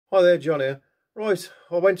Hi there, John here. Right,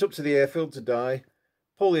 I went up to the airfield today,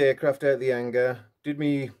 pulled the aircraft out of the hangar, did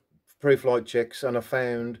me pre-flight checks, and I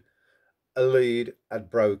found a lead had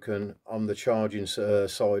broken on the charging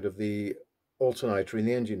side of the alternator in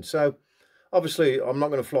the engine. So obviously I'm not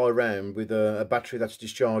going to fly around with a battery that's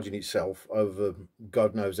discharging itself over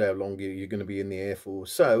God knows how long you're going to be in the air for.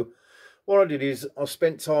 So what I did is I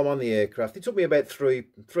spent time on the aircraft. It took me about three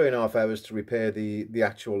and a half hours to repair the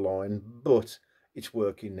actual line, but it's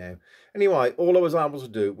working now. Anyway, all I was able to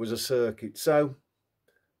do was a circuit. So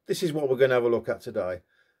this is what we're going to have a look at today.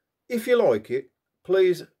 If you like it,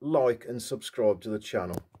 please like and subscribe to the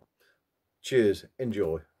channel. Cheers,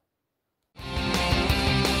 enjoy.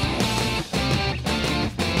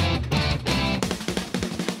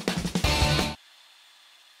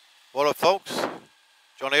 What up, folks?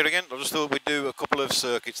 John here again. I just thought we'd do a couple of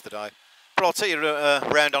circuits today. But I'll take you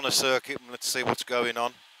around on a circuit and let's see what's going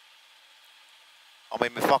on. I'm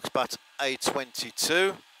in my foxbat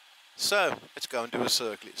a22. So let's go and do a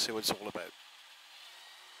circuit, see what it's all about.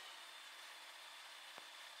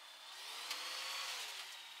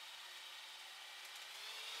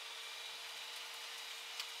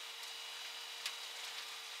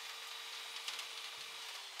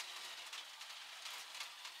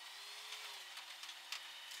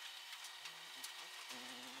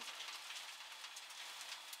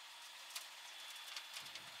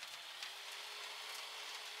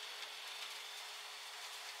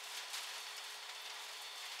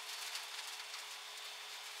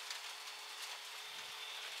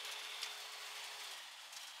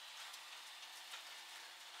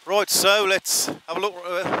 Right, so let's have a look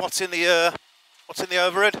what's in the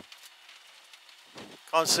overhead.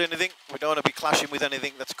 Can't see anything. We don't want to be clashing with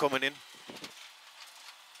anything that's coming in.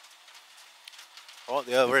 Right,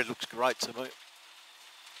 the overhead looks great to me.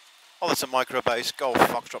 Oh, that's a micro base. Golf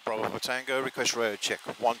Foxtrot Bravo for Tango. Request radio check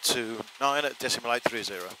 129 at decimal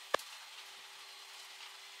 830.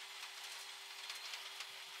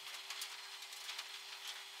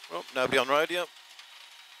 Oh, nobody on radio.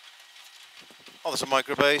 Oh, there's a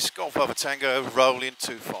micro base. Golf over Tango, rolling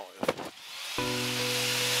 25.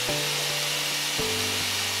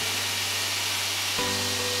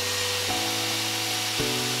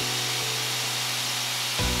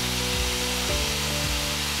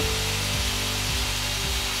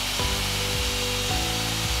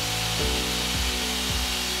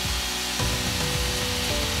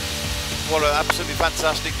 What an absolutely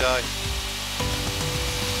fantastic day.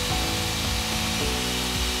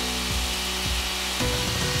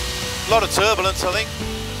 A lot of turbulence, I think,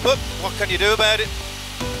 but what can you do about it?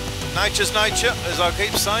 Nature's nature, as I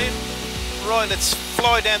keep saying. Right, let's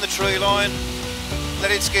fly down the tree line,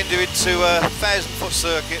 let it skin do it to a 1,000-foot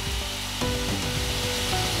circuit.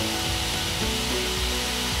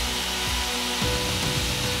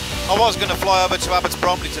 I was going to fly over to Abbots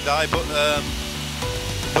Bromley today, but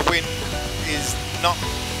the wind is not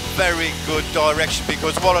very good direction,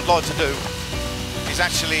 because what I'd like to do is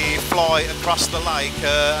actually fly across the lake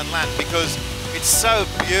and land, because it's so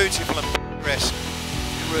beautiful and picturesque.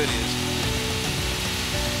 It really is.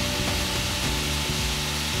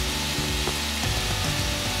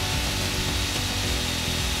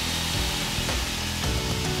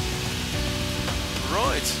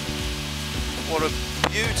 Right. What a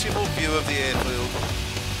beautiful view of the airfield.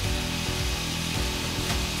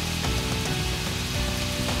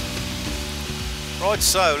 Right,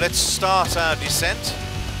 so let's start our descent.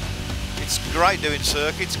 It's great doing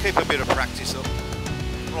circuits, keep a bit of practice up.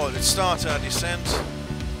 Right, let's start our descent.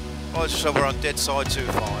 Right, so we're on dead side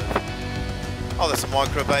 25. Oh, that's a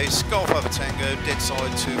micro base. Golf over Tango, dead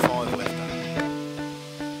side 25 left hand.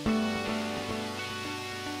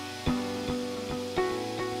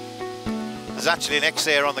 There's actually an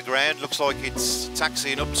X-Air on the ground. Looks like it's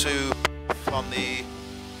taxiing up to on the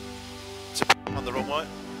runway.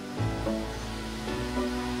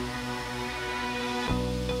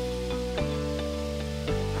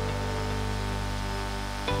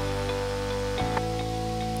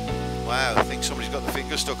 Wow, I think somebody's got the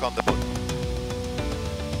finger stuck on the button.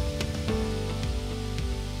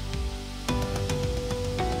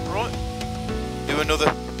 Right, do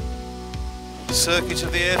another circuit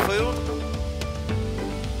of the airfield.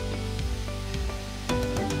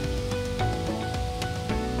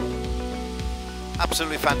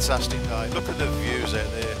 Absolutely fantastic day. Look at the views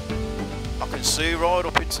out there. I can see right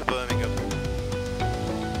up into Birmingham.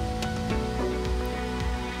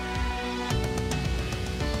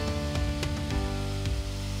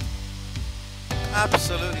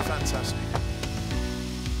 Absolutely fantastic.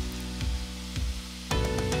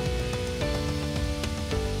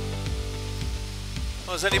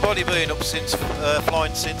 Has anybody been up since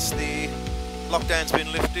flying since the lockdown's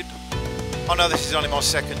been lifted? I know this is only my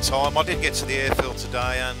second time. I did get to the airfield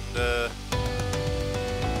today and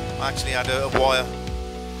I actually had a wire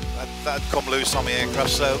that had come loose on my aircraft,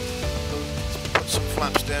 so let's put some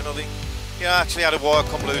flaps down I think. Yeah, I actually had a wire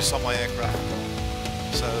come loose on my aircraft,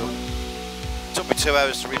 so it took me 2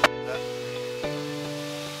 hours to repair that.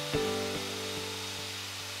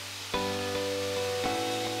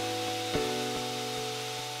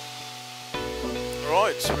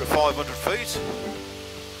 Right, so we're at 500 feet.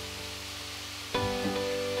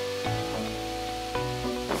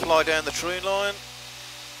 Fly down the tree line.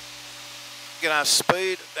 Get our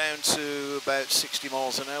speed down to about 60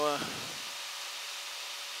 miles an hour.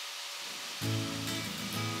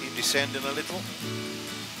 Keep descending a little.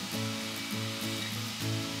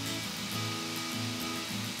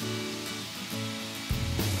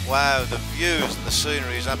 Wow, the views and the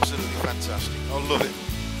scenery is absolutely fantastic. I love it.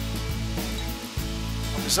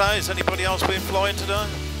 Has anybody else been flying today?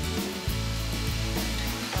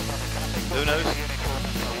 Who knows?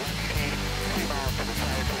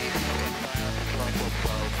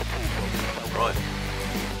 Right.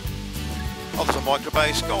 Onto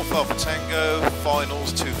microbase, Golf Alpha Tango,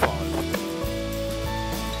 finals 2-5.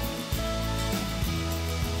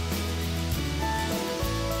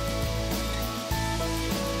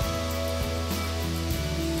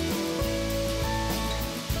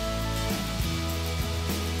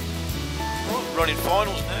 Running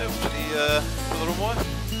finals now to the runway.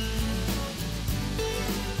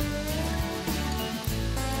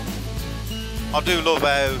 I do love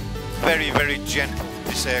how very, very gentle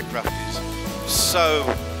this aircraft is. So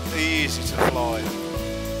easy to fly.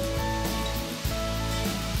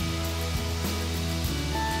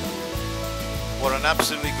 What an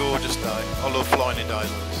absolutely gorgeous day. I love flying in days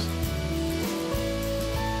like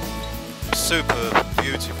this. Superb,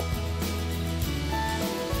 beautiful.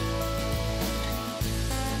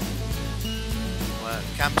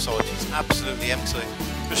 Campsite is absolutely empty.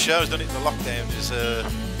 Just shows, doesn't it, the lockdown is yeah,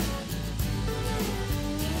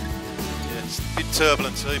 it's a bit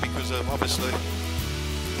turbulent too because of obviously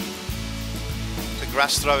the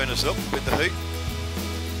grass throwing us up with the heat.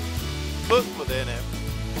 But we're there now.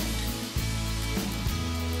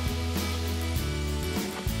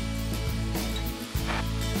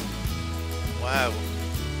 Wow,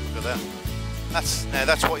 look at that.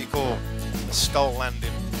 That's what you call a stall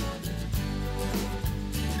landing.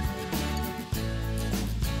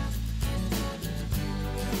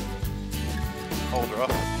 Hold her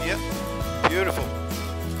up. Yep. Beautiful.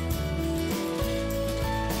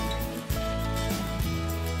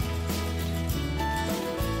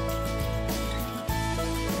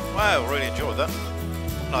 Wow, really enjoyed that.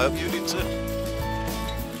 And I hope you did too.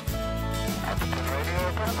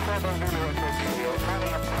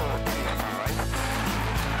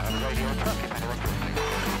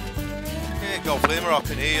 Yeah, Golf Lima, I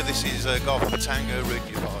can hear. This is Golf Alpha Tango,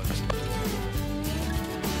 Ricky 5.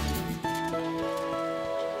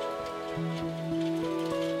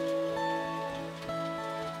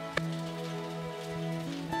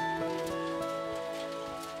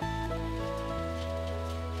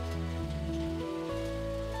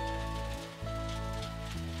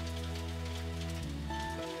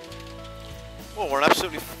 Well, an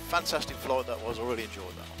absolutely fantastic flight that was. I really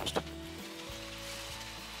enjoyed that.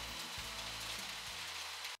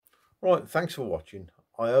 Right, thanks for watching.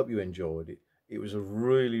 I hope you enjoyed it. It was a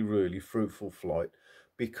really, really fruitful flight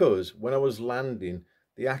because when I was landing,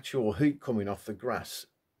 the actual heat coming off the grass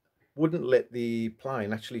wouldn't let the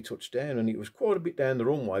plane actually touch down, and it was quite a bit down the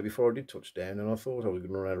runway before I did touch down, and I thought I was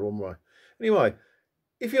going to run out of runway. Anyway,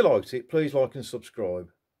 if you liked it, please like and subscribe,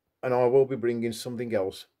 and I will be bringing something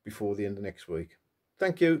else before the end of next week.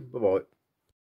 Thank you. Bye-bye.